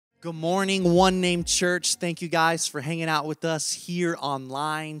Good morning, One Name Church. Thank you guys for hanging out with us here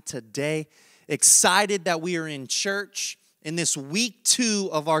online today. Excited that we are in church in this week 2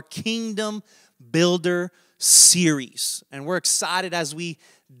 of our Kingdom Builder series. And we're excited as we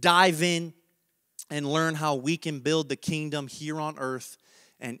dive in and learn how we can build the kingdom here on earth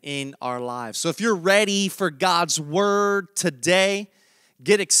and in our lives. So if you're ready for God's word today,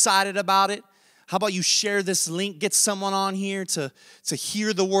 get excited about it. How about you share this link, get someone on here to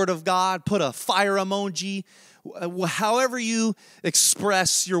hear the word of God, put a fire emoji, however you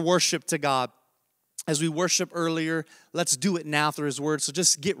express your worship to God. As we worship earlier, let's do it now through his word. So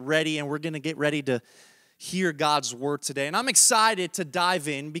just get ready, and we're going to get ready to hear God's word today. And I'm excited to dive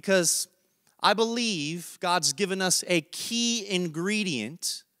in because I believe God's given us a key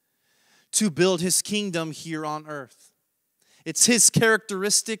ingredient to build his kingdom here on earth. It's his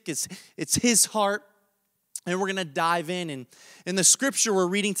characteristic, it's his heart, and we're going to dive in. And in the scripture we're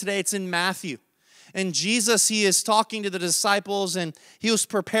reading today, it's in Matthew. And Jesus, he is talking to the disciples, and he was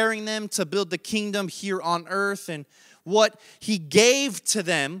preparing them to build the kingdom here on earth. And what he gave to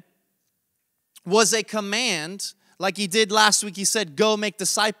them was a command, like he did last week. He said, go make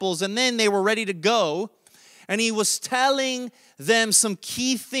disciples, and then they were ready to go. And he was telling them some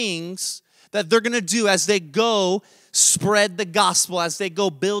key things that they're going to do as they go spread the gospel, as they go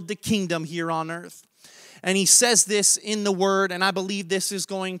build the kingdom here on earth. And he says this in the word, and I believe this is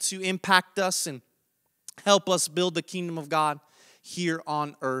going to impact us and help us build the kingdom of God here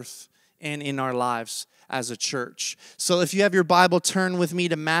on earth and in our lives as a church. So if you have your Bible, turn with me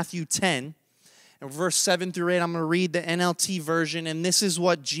to Matthew 10. And verse 7 through 8, I'm going to read the NLT version, and this is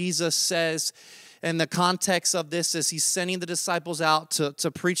what Jesus says. And the context of this is he's sending the disciples out to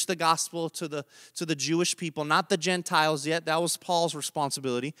preach the gospel to the Jewish people, not the Gentiles yet. That was Paul's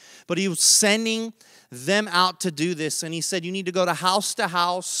responsibility. But he was sending them out to do this. And he said, you need to go to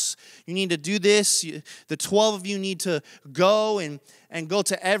house. You need to do this. The 12 of you need to go and go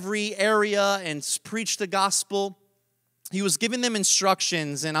to every area and preach the gospel. He was giving them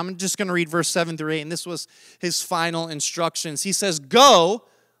instructions. And I'm just going to read verse 7 through 8. And this was his final instructions. He says, go.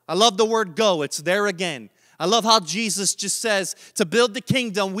 I love the word go. It's there again. I love how Jesus just says to build the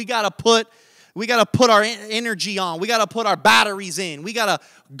kingdom, we got to put our energy on. We got to put our batteries in. We got to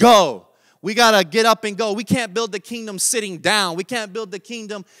go. We got to get up and go. We can't build the kingdom sitting down. We can't build the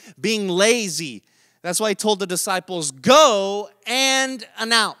kingdom being lazy. That's why he told the disciples, go and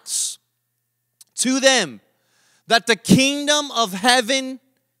announce to them that the kingdom of heaven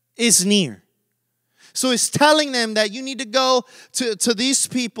is near. So he's telling them that you need to go to these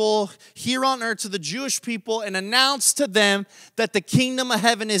people here on earth, to the Jewish people, and announce to them that the kingdom of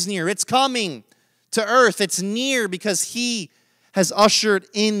heaven is near. It's coming to earth. It's near because he has ushered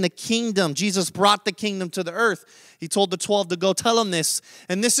in the kingdom. Jesus brought the kingdom to the earth. He told the 12 to go tell them this.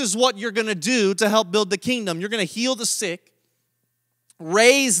 And this is what you're going to do to help build the kingdom. You're going to heal the sick,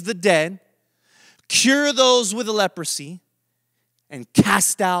 raise the dead, cure those with leprosy, and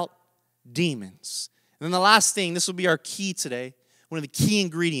cast out demons. And then the last thing, this will be our key today, one of the key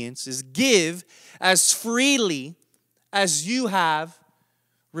ingredients, is give as freely as you have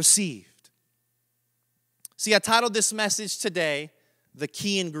received. See, I titled this message today, The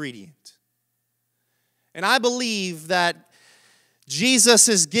Key Ingredient. And I believe that Jesus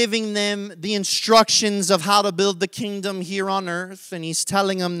is giving them the instructions of how to build the kingdom here on earth. And he's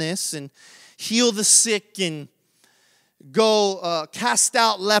telling them this, and heal the sick and go cast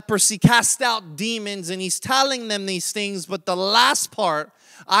out leprosy, cast out demons, and he's telling them these things. But the last part,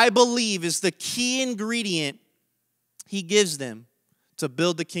 I believe, is the key ingredient he gives them to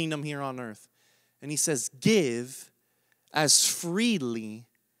build the kingdom here on earth. And he says, give as freely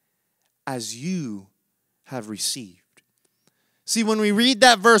as you have received. See, when we read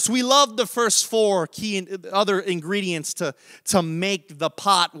that verse, we love the first 4 key other ingredients to make the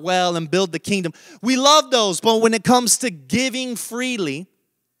pot well and build the kingdom. We love those, but when it comes to giving freely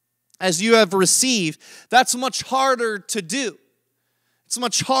as you have received, that's much harder to do. It's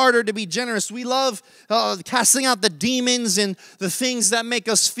much harder to be generous. We love casting out the demons and the things that make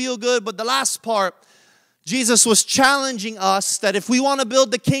us feel good, but the last part, Jesus was challenging us that if we want to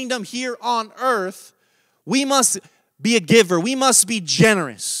build the kingdom here on earth, we must be a giver. We must be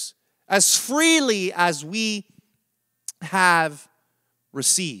generous as freely as we have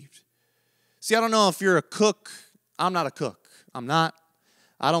received. See, I don't know if you're a cook. I'm not a cook.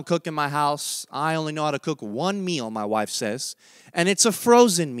 I don't cook in my house. I only know how to cook one meal, my wife says, and it's a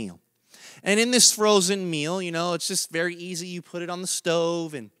frozen meal. And in this frozen meal, it's just very easy. You put it on the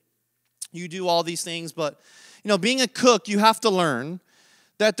stove and you do all these things. But, being a cook, you have to learn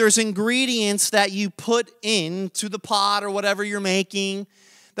that there's ingredients that you put into the pot or whatever you're making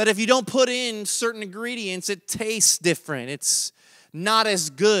that if you don't put in certain ingredients, it tastes different. It's not as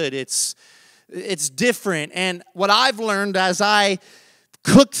good. It's different. And what I've learned as I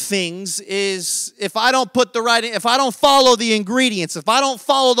cook things is if I don't follow the ingredients, if I don't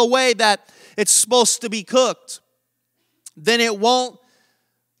follow the way that it's supposed to be cooked, then it won't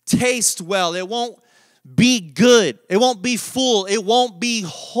taste well. It won't be good. It won't be full. It won't be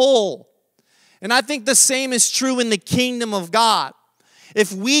whole. And I think the same is true in the kingdom of God.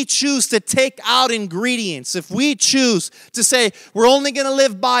 If we choose to take out ingredients, if we choose to say we're only going to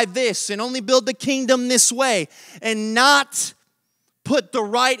live by this and only build the kingdom this way and not put the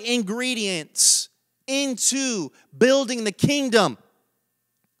right ingredients into building the kingdom,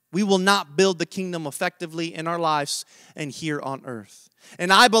 we will not build the kingdom effectively in our lives and here on earth.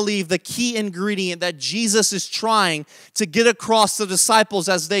 And I believe the key ingredient that Jesus is trying to get across the disciples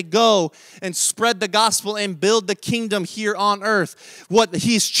as they go and spread the gospel and build the kingdom here on earth, what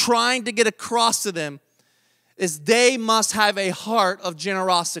he's trying to get across to them is they must have a heart of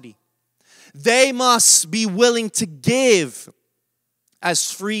generosity. They must be willing to give as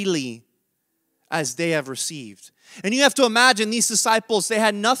freely as they have received. And you have to imagine these disciples, they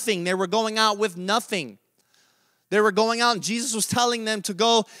had nothing. They were going out with nothing. They were going out and Jesus was telling them to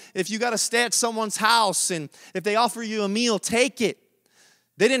go, if you got to stay at someone's house and if they offer you a meal, take it.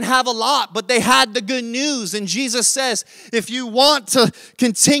 They didn't have a lot, but they had the good news. And Jesus says, if you want to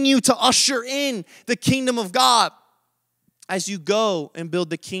continue to usher in the kingdom of God, as you go and build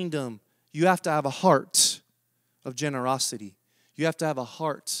the kingdom, you have to have a heart of generosity. You have to have a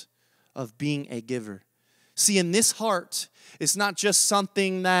heart of being a giver. See, in this heart, it's not just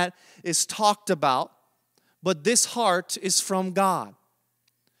something that is talked about, but this heart is from God.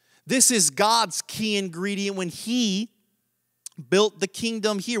 This is God's key ingredient when He built the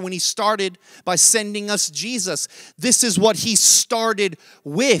kingdom here, when He started by sending us Jesus. This is what He started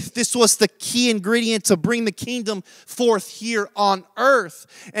with. This was the key ingredient to bring the kingdom forth here on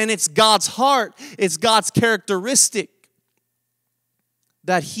earth. And it's God's heart. It's God's characteristic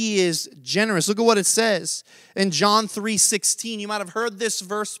that He is generous. Look at what it says in John 3:16. You might have heard this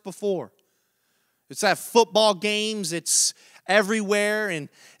verse before. It's at football games. It's everywhere. And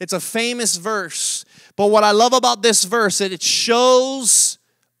it's a famous verse. But what I love about this verse is it shows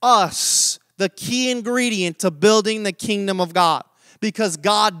us the key ingredient to building the kingdom of God. Because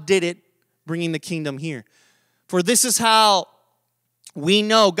God did it, bringing the kingdom here. For this is how we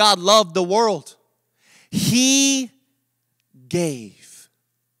know God loved the world. He gave.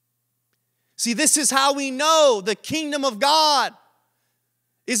 See, this is how we know the kingdom of God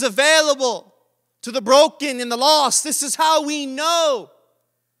is available to the broken and the lost. This is how we know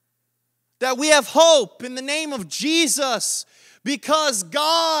that we have hope in the name of Jesus, because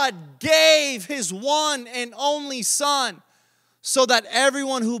God gave His one and only Son so that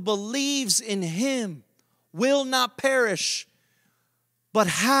everyone who believes in Him will not perish but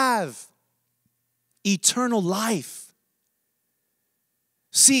have eternal life.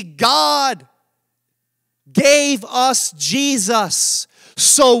 See, God gave us Jesus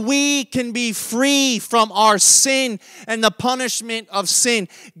so we can be free from our sin and the punishment of sin.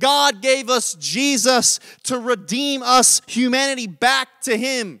 God gave us Jesus to redeem us, humanity, back to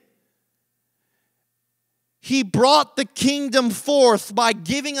Him. He brought the kingdom forth by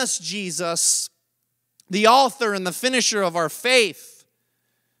giving us Jesus, the author and the finisher of our faith,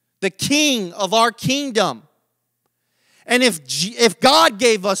 the King of our kingdom. And if God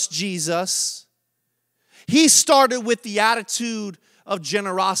gave us Jesus, He started with the attitude of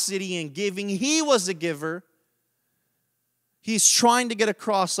generosity and giving. He was a giver. He's trying to get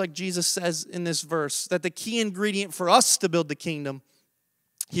across, like Jesus says in this verse, that the key ingredient for us to build the kingdom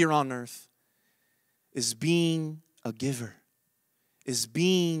here on earth is being a giver, is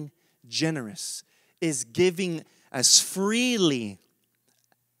being generous, is giving as freely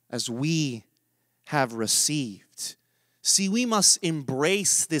as we have received. See, we must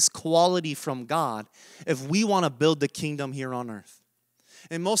embrace this quality from God if we want to build the kingdom here on earth.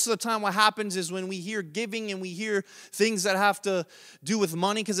 And most of the time what happens is when we hear giving and we hear things that have to do with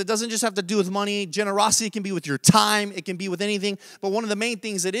money, because it doesn't just have to do with money. Generosity can be with your time. It can be with anything. But one of the main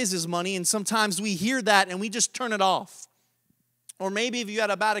things it is money. And sometimes we hear that and we just turn it off. Or maybe if you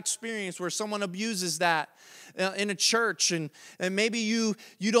had a bad experience where someone abuses that in a church, and maybe you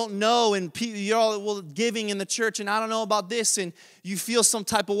don't know, and you're all giving in the church, and I don't know about this, and you feel some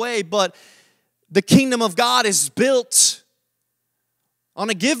type of way. But the kingdom of God is built on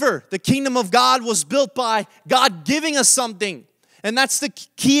a giver. The kingdom of God was built by God giving us something. And that's the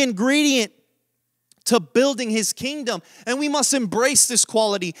key ingredient to building His kingdom. And we must embrace this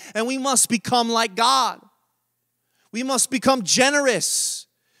quality. And we must become like God. We must become generous.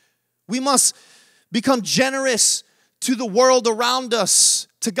 We must become generous to the world around us,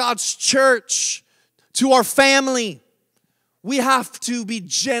 to God's church, to our family. We have to be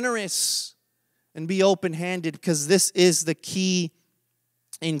generous and be open-handed, because this is the key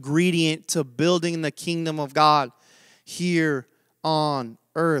ingredient to building the kingdom of God here on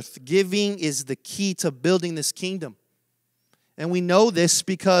earth. Giving is the key to building this kingdom. And we know this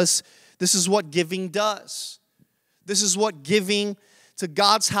because this is what giving does. This is what giving to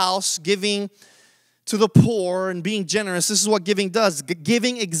God's house, giving to the poor, and being generous, this is what giving does.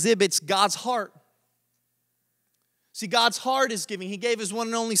 Giving exhibits God's heart. See, God's heart is giving. He gave His one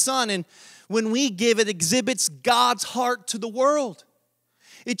and only Son. And when we give, it exhibits God's heart to the world.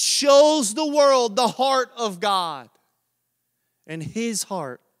 It shows the world the heart of God. And His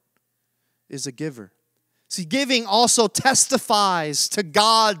heart is a giver. See, giving also testifies to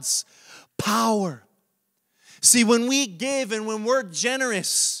God's power. See, when we give and when we're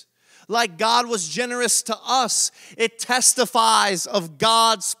generous, like God was generous to us, it testifies of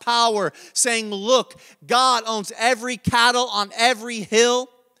God's power, saying, look, God owns every cattle on every hill.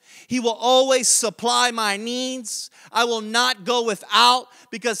 He will always supply my needs. I will not go without,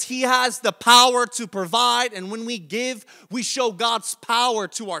 because He has the power to provide. And when we give, we show God's power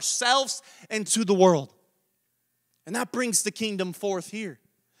to ourselves and to the world. And that brings the kingdom forth here.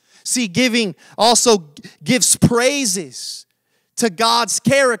 See, giving also gives praises to God's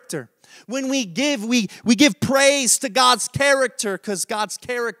character. When we give praise to God's character, because God's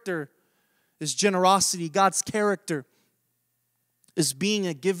character is generosity. God's character is being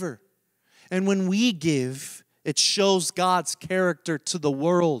a giver. And when we give, it shows God's character to the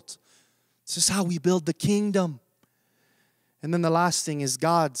world. This is how we build the kingdom. And then the last thing is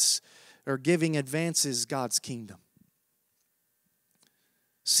giving advances God's kingdom.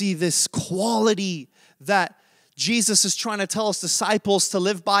 See, this quality that Jesus is trying to tell His disciples to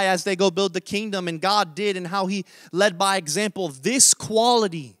live by as they go build the kingdom, and God did, and how He led by example. This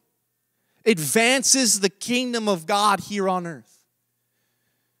quality advances the kingdom of God here on earth.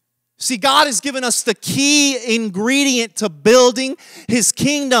 See, God has given us the key ingredient to building His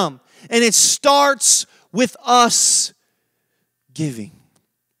kingdom, and it starts with us giving.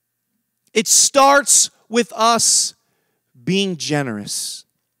 It starts with us being generous.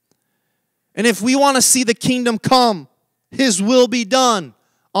 And if we want to see the kingdom come, His will be done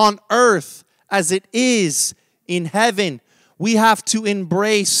on earth as it is in heaven, we have to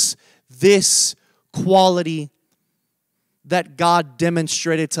embrace this quality that God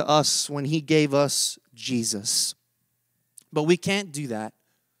demonstrated to us when He gave us Jesus. But we can't do that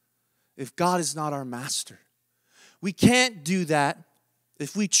if God is not our master. We can't do that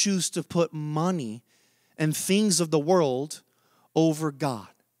if we choose to put money and things of the world over God.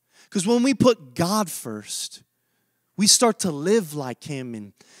 Because when we put God first, we start to live like Him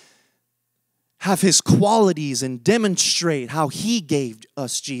and have His qualities and demonstrate how He gave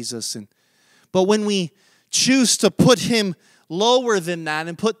us Jesus. But when we choose to put Him lower than that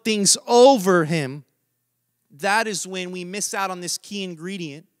and put things over Him, that is when we miss out on this key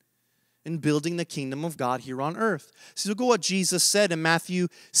ingredient in building the kingdom of God here on earth. So look at what Jesus said in Matthew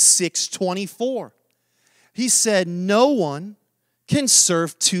 6:24. He said, no one can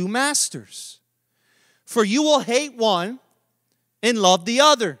serve two masters, for you will hate one and love the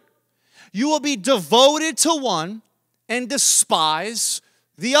other. You will be devoted to one and despise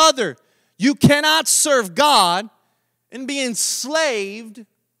the other. You cannot serve God and be enslaved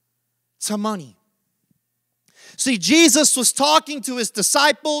to money. See, Jesus was talking to His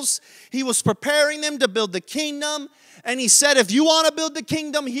disciples. He was preparing them to build the kingdom. And He said, if you want to build the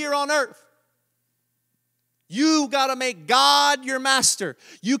kingdom here on earth, you got to make God your master.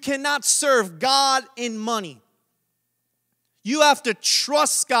 You cannot serve God in money. You have to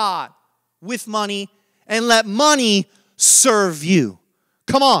trust God with money and let money serve you.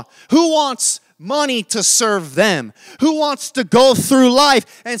 Come on. Who wants money to serve them? Who wants to go through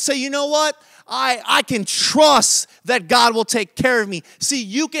life and say, you know what? I can trust that God will take care of me. See,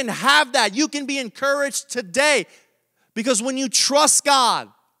 you can have that. You can be encouraged today, because when you trust God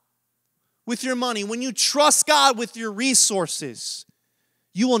with your money, when you trust God with your resources,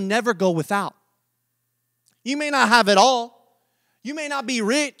 you will never go without. You may not have it all. You may not be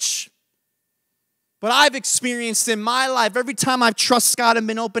rich. But I've experienced in my life, every time I've trusted God and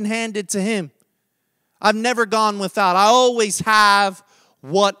been open-handed to Him, I've never gone without. I always have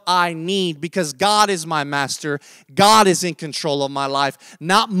what I need, because God is my master. God is in control of my life.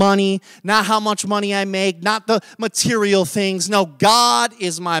 Not money, not how much money I make, not the material things. No, God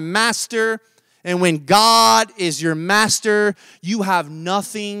is my master. And when God is your master, you have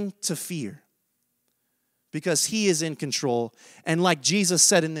nothing to fear. because He is in control. And like Jesus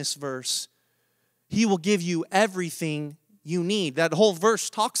said in this verse, He will give you everything you need. That whole verse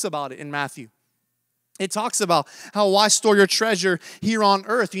talks about it in Matthew. It talks about how why store your treasure here on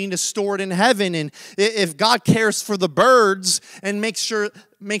earth? You need to store it in heaven. And if God cares for the birds and make sure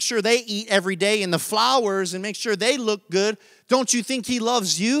they eat every day, and the flowers and make sure they look good, don't you think He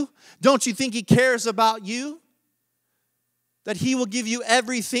loves you? Don't you think He cares about you? That He will give you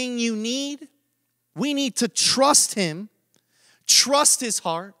everything you need? We need to trust Him, trust His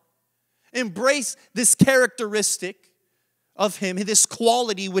heart, embrace this characteristic of Him, this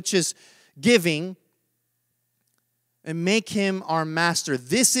quality which is giving, and make Him our master.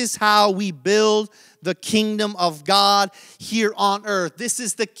 This is how we build the kingdom of God here on earth. This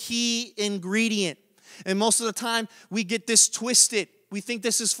is the key ingredient. And most of the time, we get this twisted. We think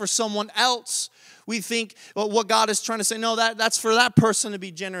this is for someone else. We think what God is trying to say, no, that's for that person to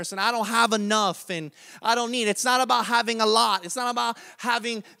be generous, and I don't have enough, and I don't need. It's not about having a lot. It's not about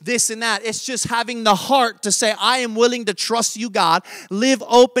having this and that. It's just having the heart to say, I am willing to trust you, God, live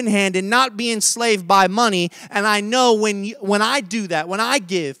open-handed, not be enslaved by money. And I know when I do that, when I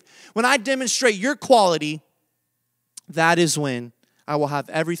give, when I demonstrate your quality, that is when I will have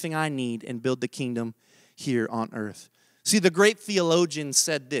everything I need and build the kingdom here on earth. See, the great theologian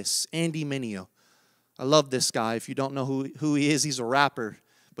said this, Andy Mineo. I love this guy. If you don't know who he is, he's a rapper,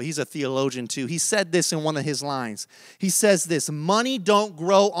 but he's a theologian too. He said this in one of his lines. He says this, money don't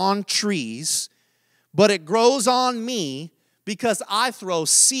grow on trees, but it grows on me because I throw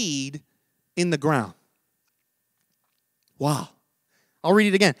seed in the ground. Wow. I'll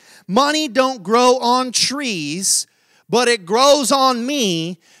read it again. Money don't grow on trees, but it grows on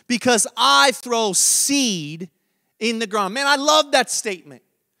me because I throw seed in the ground. Man, I love that statement.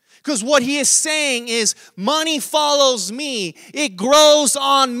 Because what he is saying is money follows me. It grows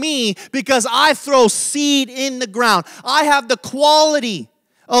on me because I throw seed in the ground. I have the quality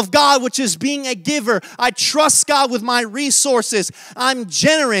of God, which is being a giver. I trust God with my resources. I'm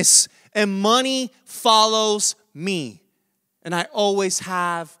generous, and money follows me. And I always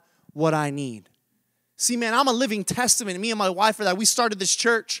have what I need. See, man, I'm a living testament. Me and my wife are that. We started this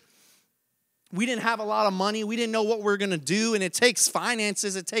church. We didn't have a lot of money. We didn't know what we were going to do. And it takes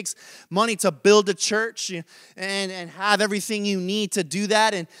finances. It takes money to build a church and have everything you need to do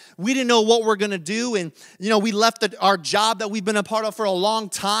that. And we didn't know what we're going to do. And, we left our job that we've been a part of for a long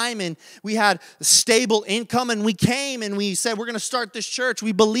time. And we had a stable income. And we came and we said, we're going to start this church.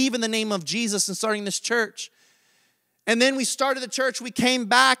 We believe in the name of Jesus in starting this church. And then we started the church. We came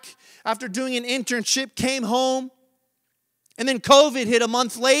back after doing an internship, came home. And then COVID hit a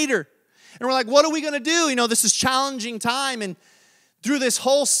month later. And we're like, what are we going to do? This is challenging time. And through this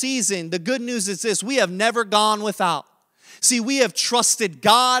whole season, the good news is this: we have never gone without. See, we have trusted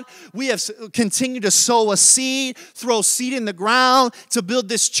God. We have continued to sow a seed, throw seed in the ground to build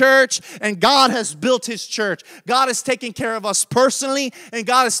this church. And God has built His church. God is taking care of us personally, and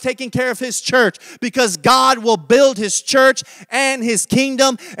God is taking care of His church, because God will build His church and His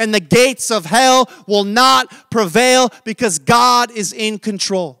kingdom, and the gates of hell will not prevail because God is in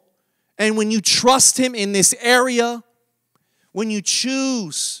control. And when you trust Him in this area, when you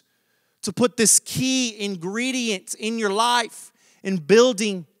choose to put this key ingredient in your life in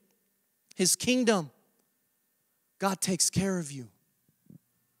building His kingdom, God takes care of you.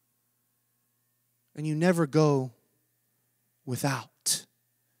 And you never go without.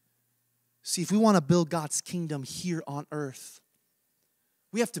 See, if we want to build God's kingdom here on earth,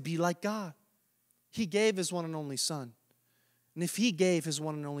 we have to be like God. He gave His one and only Son. And if He gave His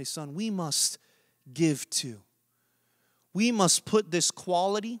one and only Son, we must give too. We must put this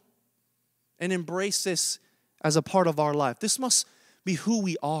quality and embrace this as a part of our life. This must be who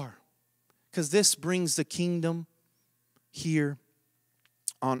we are, because this brings the kingdom here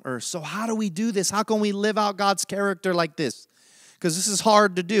on earth. So how do we do this? How can we live out God's character like this? Because this is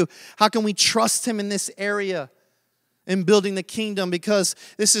hard to do. How can we trust Him in this area in building the kingdom? Because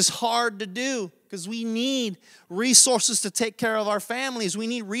this is hard to do. Because we need resources to take care of our families. We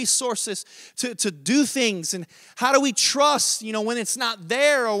need resources to do things. And how do we trust, when it's not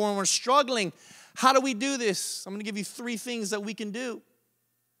there or when we're struggling? How do we do this? I'm going to give you 3 things that we can do.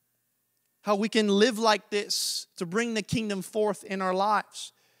 How we can live like this to bring the kingdom forth in our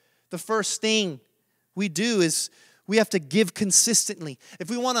lives. The first thing we do is we have to give consistently. If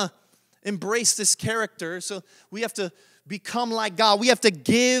we want to embrace this character, so we have to become like God, we have to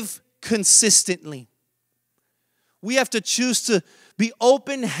give consistently. We have to choose to be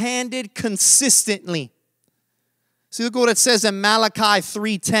open-handed consistently. See, look at what it says in Malachi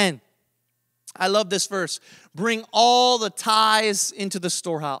 3:10. I love this verse. Bring all the tithes into the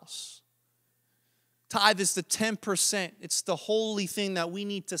storehouse. Tithe is the 10%. It's the holy thing that we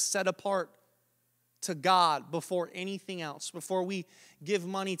need to set apart to God before anything else. Before we give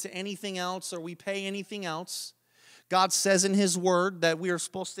money to anything else or we pay anything else. God says in His Word that we are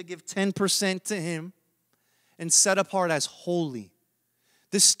supposed to give 10% to Him and set apart as holy.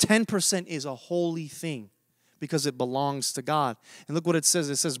 This 10% is a holy thing because it belongs to God. And look what it says.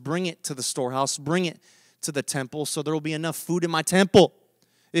 It says, bring it to the storehouse, bring it to the temple so there will be enough food in my temple.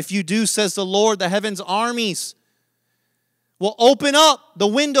 If you do, says the Lord, the heaven's armies will open up the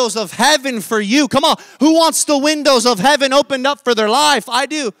windows of heaven for you. Come on, who wants the windows of heaven opened up for their life? I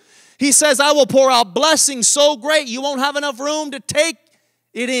do. He says, I will pour out blessings so great you won't have enough room to take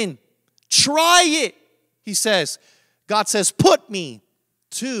it in. Try it, He says. God says, put me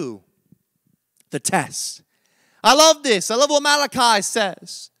to the test. I love this. I love what Malachi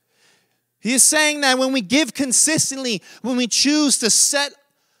says. He is saying that when we give consistently, when we choose to set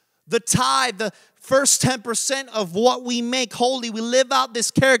the tithe, the first 10% of what we make holy, we live out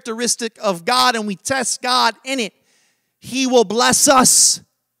this characteristic of God and we test God in it. He will bless us.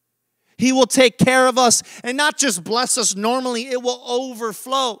 He will take care of us. And not just bless us normally, it will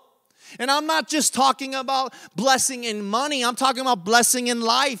overflow. And I'm not just talking about blessing in money. I'm talking about blessing in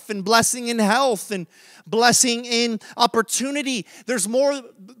life and blessing in health and blessing in opportunity. There's more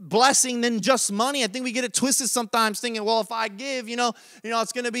blessing than just money. I think we get it twisted sometimes thinking, well, if I give,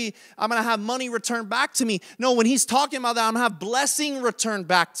 it's going to be, I'm going to have money returned back to me. No, when He's talking about that, I'm going to have blessing returned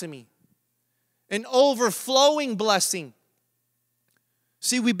back to me. An overflowing blessing.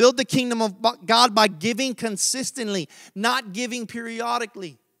 See, we build the kingdom of God by giving consistently, not giving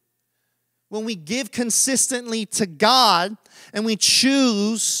periodically. When we give consistently to God and we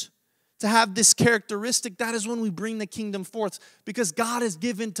choose to have this characteristic, that is when we bring the kingdom forth. Because God has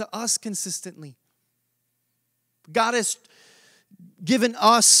given to us consistently. God has given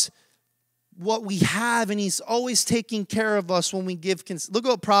us what we have, and He's always taking care of us when we give. Look at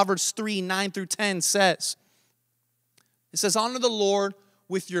what Proverbs 3, 9 through 10 says. It says, honor the Lord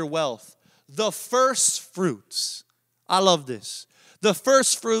with your wealth. The first fruits. I love this. The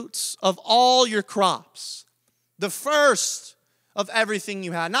first fruits of all your crops. The first of everything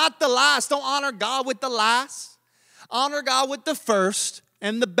you had. Not the last. Don't honor God with the last. Honor God with the first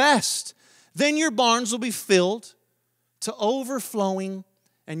and the best. Then your barns will be filled to overflowing,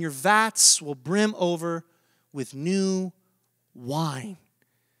 and your vats will brim over with new wine.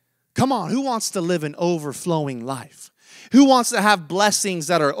 Come on, who wants to live an overflowing life? Who wants to have blessings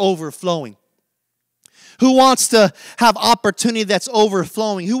that are overflowing? Who wants to have opportunity that's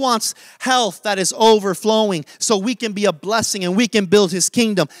overflowing? Who wants health that is overflowing so we can be a blessing and we can build His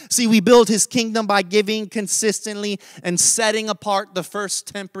kingdom? See, we build His kingdom by giving consistently and setting apart the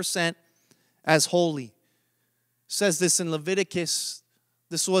first 10% as holy. It says this in Leviticus.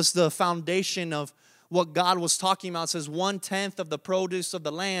 This was the foundation of what God was talking about. It says 1/10 of the produce of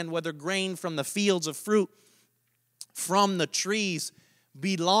the land, whether grain from the fields of fruit from the trees,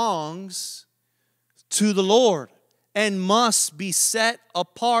 belongs to the Lord and must be set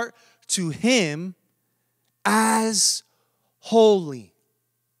apart to Him as holy.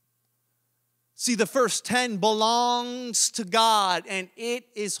 See, the first 10 belongs to God and it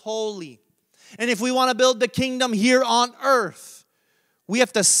is holy. And if we want to build the kingdom here on earth, we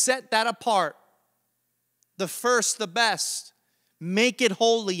have to set that apart. The first, the best. Make it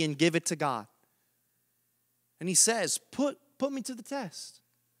holy and give it to God. And He says, put me to the test.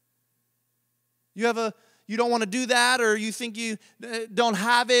 You don't want to do that, or you think you don't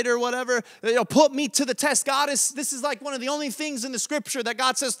have it or whatever. Put me to the test. This is like one of the only things in the scripture that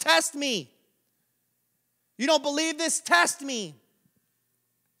God says, test me. You don't believe this? Test me.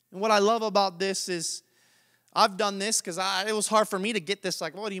 And what I love about this is I've done this because it was hard for me to get this.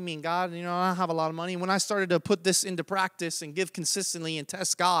 Like, what do you mean, God? I don't have a lot of money. And when I started to put this into practice and give consistently and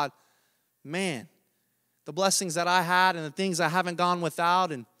test God, man, the blessings that I had and the things I haven't gone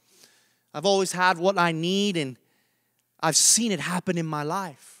without, and I've always had what I need, and I've seen it happen in my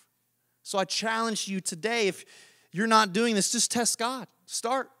life. So I challenge you today, if you're not doing this, just test God.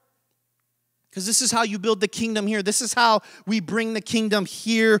 Start. Because this is how you build the kingdom here. This is how we bring the kingdom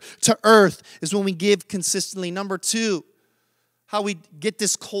here to earth, is when we give consistently. Number 2, how we get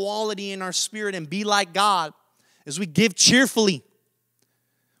this quality in our spirit and be like God, is we give cheerfully.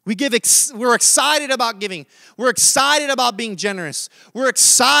 We're excited about giving. We're excited about being generous. We're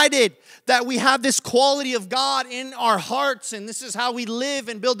excited that we have this quality of God in our hearts, and this is how we live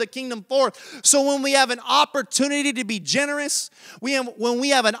and build the kingdom forth. So when we have an opportunity to be generous, when we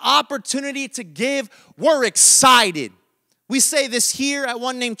have an opportunity to give, we're excited. We say this here at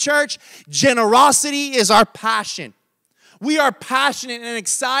One Name Church, generosity is our passion. We are passionate and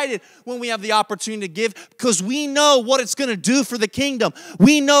excited when we have the opportunity to give because we know what it's going to do for the kingdom.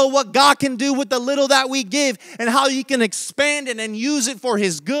 We know what God can do with the little that we give and how He can expand it and use it for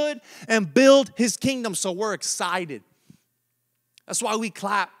His good and build His kingdom. So we're excited. That's why we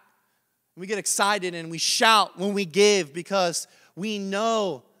clap. We get excited and we shout when we give because we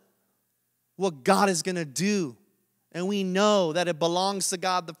know what God is going to do. And we know that it belongs to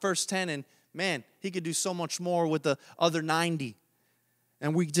God, the first 10. And man, He could do so much more with the other 90.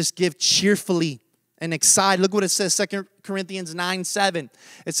 And we just give cheerfully and excited. Look what it says, 2 Corinthians 9:7.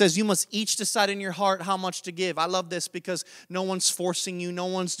 It says, you must each decide in your heart how much to give. I love this because no one's forcing you. No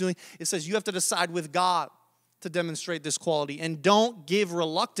one's doing. It says you have to decide with God to demonstrate this quality. And don't give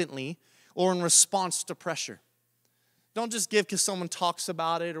reluctantly or in response to pressure. Don't just give because someone talks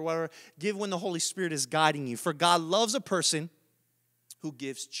about it or whatever. Give when the Holy Spirit is guiding you. For God loves a person who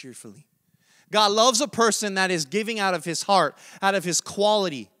gives cheerfully. God loves a person that is giving out of his heart, out of his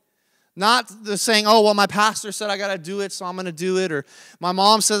quality. Not the saying, oh, well, my pastor said I got to do it, so I'm going to do it. Or my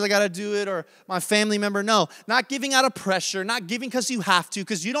mom says I got to do it. Or my family member. No, not giving out of pressure. Not giving because you have to.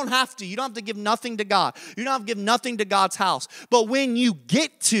 Because you don't have to. You don't have to give nothing to God. You don't have to give nothing to God's house. But when you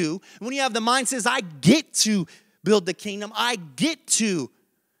get to, when you have the mind says, I get to build the kingdom. I get to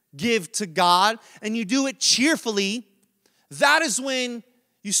give to God. And you do it cheerfully. That is when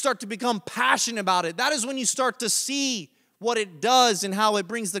you start to become passionate about it. That is when you start to see what it does and how it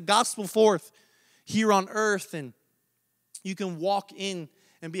brings the gospel forth here on earth. And you can walk in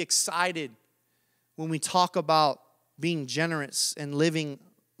and be excited when we talk about being generous and living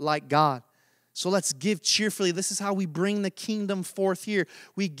like God. So let's give cheerfully. This is how we bring the kingdom forth here.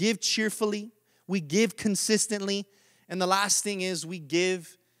 We give cheerfully. We give consistently. And the last thing is we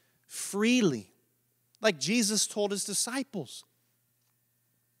give freely. Like Jesus told His disciples.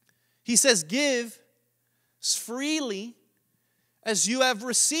 He says, give freely as you have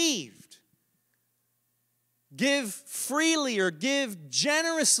received. Give freely or give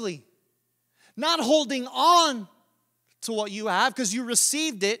generously. Not holding on to what you have because you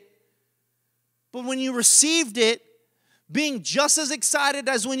received it. But when you received it, being just as excited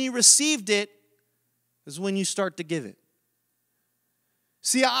as when you received it is when you start to give it.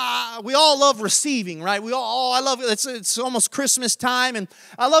 See, we all love receiving, right? I love it. It's almost Christmas time, and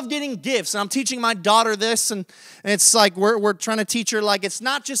I love getting gifts. And I'm teaching my daughter this, and it's like we're trying to teach her, like, it's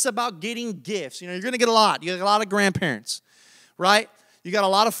not just about getting gifts. You know, you're going to get a lot. You get a lot of grandparents, right? You got a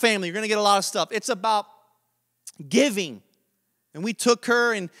lot of family. You're going to get a lot of stuff. It's about giving. And we took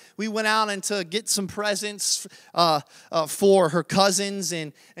her and we went out and to get some presents for her cousins.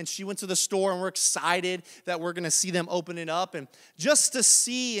 And she went to the store and we're excited that we're going to see them open it up. And just to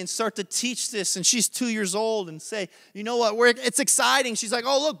see and start to teach this. And she's 2 years old and say, you know what, it's exciting. She's like,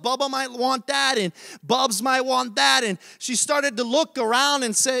 oh, look, Bubba might want that. And Bubs might want that. And she started to look around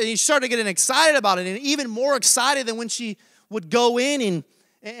and she started getting excited about it. And even more excited than when she would go in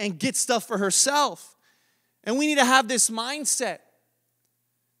and get stuff for herself. And we need to have this mindset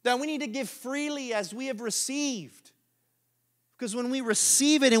that we need to give freely as we have received. Because when we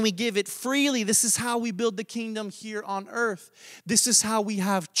receive it and we give it freely, this is how we build the kingdom here on earth. This is how we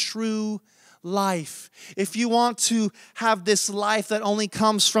have true life. If you want to have this life that only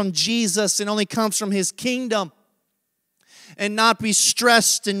comes from Jesus and only comes from His kingdom, and not be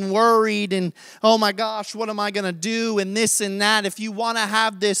stressed and worried and, oh my gosh, what am I going to do and this and that. If you want to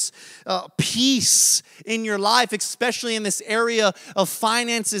have this peace in your life, especially in this area of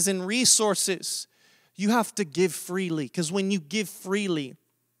finances and resources, you have to give freely. Because when you give freely,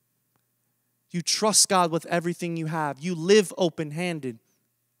 you trust God with everything you have. You live open-handed.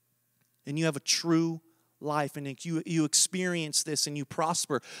 And you have a true life, and you experience this and you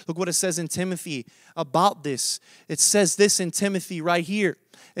prosper. Look what it says in Timothy about this. It says this in Timothy right here.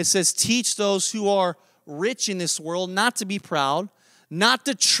 It says, teach those who are rich in this world not to be proud, not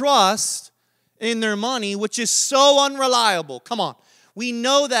to trust in their money, which is so unreliable. Come on. We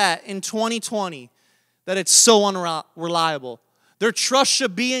know that in 2020, that it's so unreliable. Their trust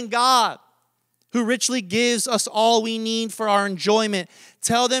should be in God, who richly gives us all we need for our enjoyment.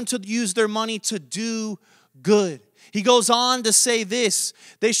 Tell them to use their money to do good. He goes on to say this: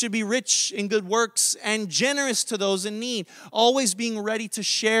 they should be rich in good works and generous to those in need, always being ready to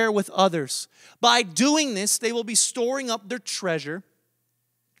share with others. By doing this, they will be storing up their treasure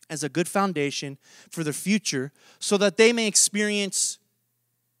as a good foundation for their future, so that they may experience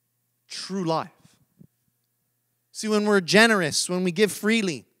true life. See, when we're generous, when we give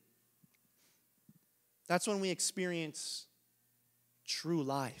freely, that's when we experience true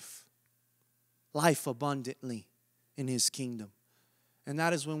life. Life abundantly in His kingdom. And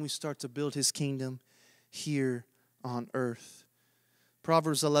that is when we start to build His kingdom here on earth.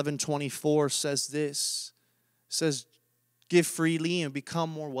 Proverbs 11:24 says this. It says, give freely and become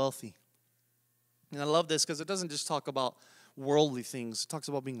more wealthy. And I love this because it doesn't just talk about worldly things. It talks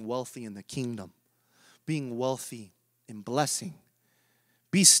about being wealthy in the kingdom, being wealthy in blessing.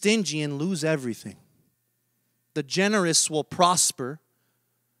 Be stingy and lose everything. The generous will prosper.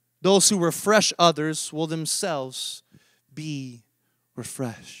 Those who refresh others will themselves be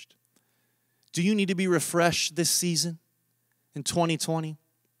refreshed. Do you need to be refreshed this season in 2020?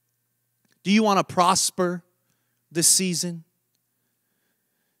 Do you want to prosper this season?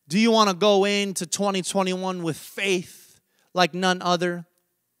 Do you want to go into 2021 with faith like none other?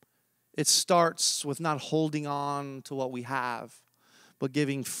 It starts with not holding on to what we have, but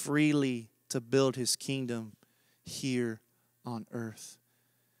giving freely to build His kingdom here on earth.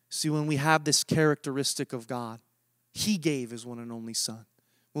 See, when we have this characteristic of God, He gave His one and only Son.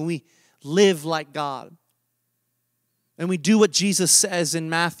 When we live like God, and we do what Jesus says in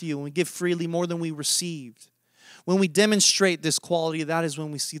Matthew, and we give freely more than we received, when we demonstrate this quality, that is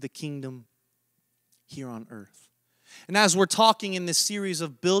when we see the kingdom here on earth. And as we're talking in this series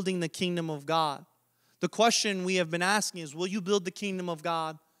of building the kingdom of God, the question we have been asking is, will you build the kingdom of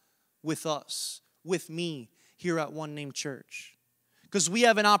God with us, with me, here at One Name Church? Because we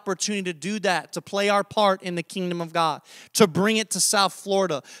have an opportunity to do that, to play our part in the kingdom of God, to bring it to South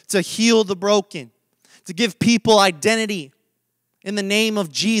Florida, to heal the broken, to give people identity in the name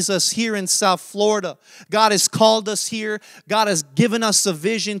of Jesus here in South Florida. God has called us here. God has given us a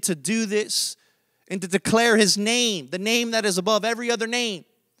vision to do this and to declare His name, the name that is above every other name.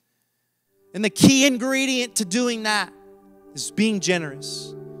 And the key ingredient to doing that is being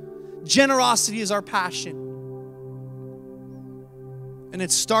generous. Generosity is our passion. And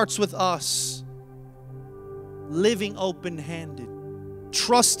it starts with us living open-handed,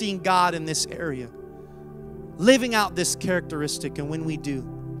 trusting God in this area, living out this characteristic. And when we do,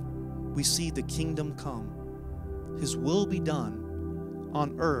 we see the kingdom come. His will be done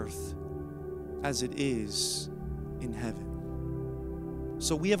on earth as it is in heaven.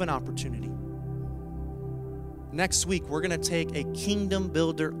 So we have an opportunity. Next week, we're going to take a kingdom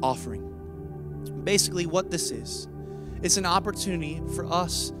builder offering. Basically, what this is, it's an opportunity for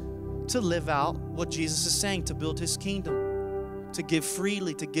us to live out what Jesus is saying, to build His kingdom, to give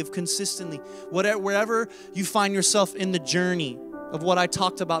freely, to give consistently. Wherever you find yourself in the journey of what I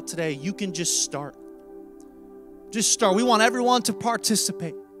talked about today, you can just start. Just start. We want everyone to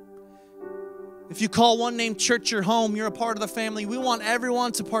participate. If you call One Name Church your home, you're a part of the family. We want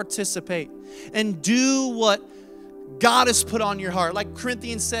everyone to participate and do what God has put on your heart. Like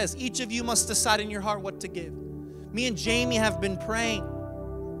Corinthians says, each of you must decide in your heart what to give. Me and Jamie have been praying,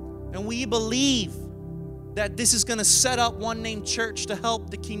 and we believe that this is going to set up One Name Church to help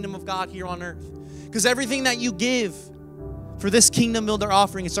the kingdom of God here on earth. Because everything that you give for this kingdom builder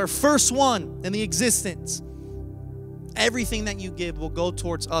offering, it's our first one in the existence. Everything that you give will go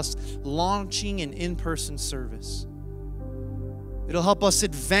towards us launching an in-person service. It'll help us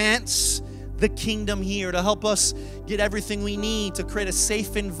advance the kingdom here, to help us get everything we need to create a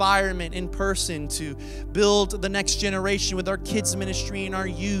safe environment in person, to build the next generation with our kids ministry and our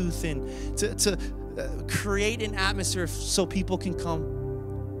youth, and to create an atmosphere so people can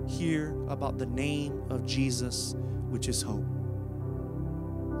come hear about the name of Jesus, which is hope.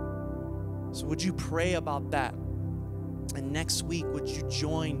 So would you pray about that? And next week, would you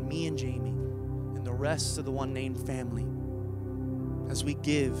join me and Jamie and the rest of the One Name family as we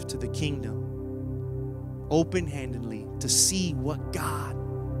give to the kingdom open-handedly to see what God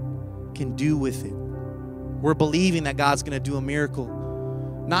can do with it? We're believing that God's going to do a miracle,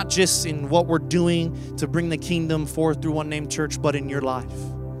 not just in what we're doing to bring the kingdom forth through One Name Church, but in your life.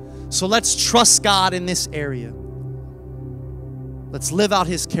 So let's trust God in this area. Let's live out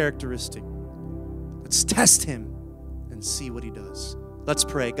His characteristic. Let's test Him and see what He does. Let's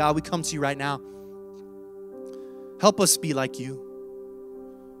pray. God, we come to you right now. Help us be like you.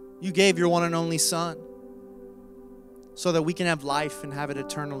 You gave your one and only Son so that we can have life and have it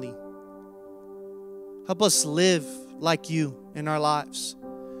eternally. Help us live like you in our lives.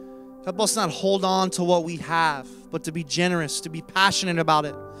 Help us not hold on to what we have, but to be generous, to be passionate about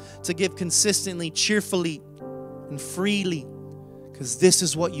it, to give consistently, cheerfully, and freely, because this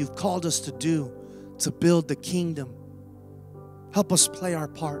is what you've called us to do, to build the kingdom. Help us play our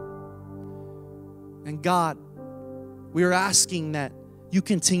part. And God, we are asking that you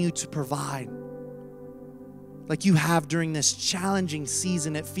continue to provide like you have during this challenging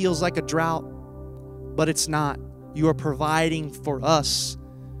season. It feels like a drought, but it's not. You are providing for us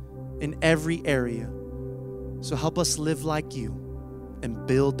in every area. So help us live like you and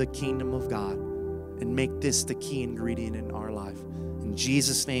build the kingdom of God and make this the key ingredient in our life. In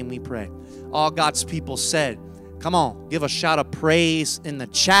Jesus' name we pray. All God's people said, come on, give a shout of praise in the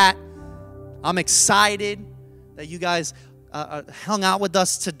chat. I'm excited that you guys hung out with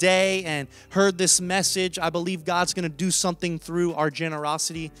us today and heard this message. I believe God's going to do something through our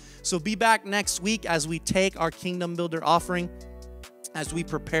generosity. So be back next week as we take our Kingdom Builder offering, as we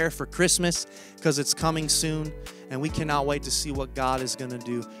prepare for Christmas, because it's coming soon, and we cannot wait to see what God is going to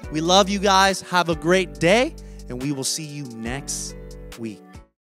do. We love you guys. Have a great day, and we will see you next week.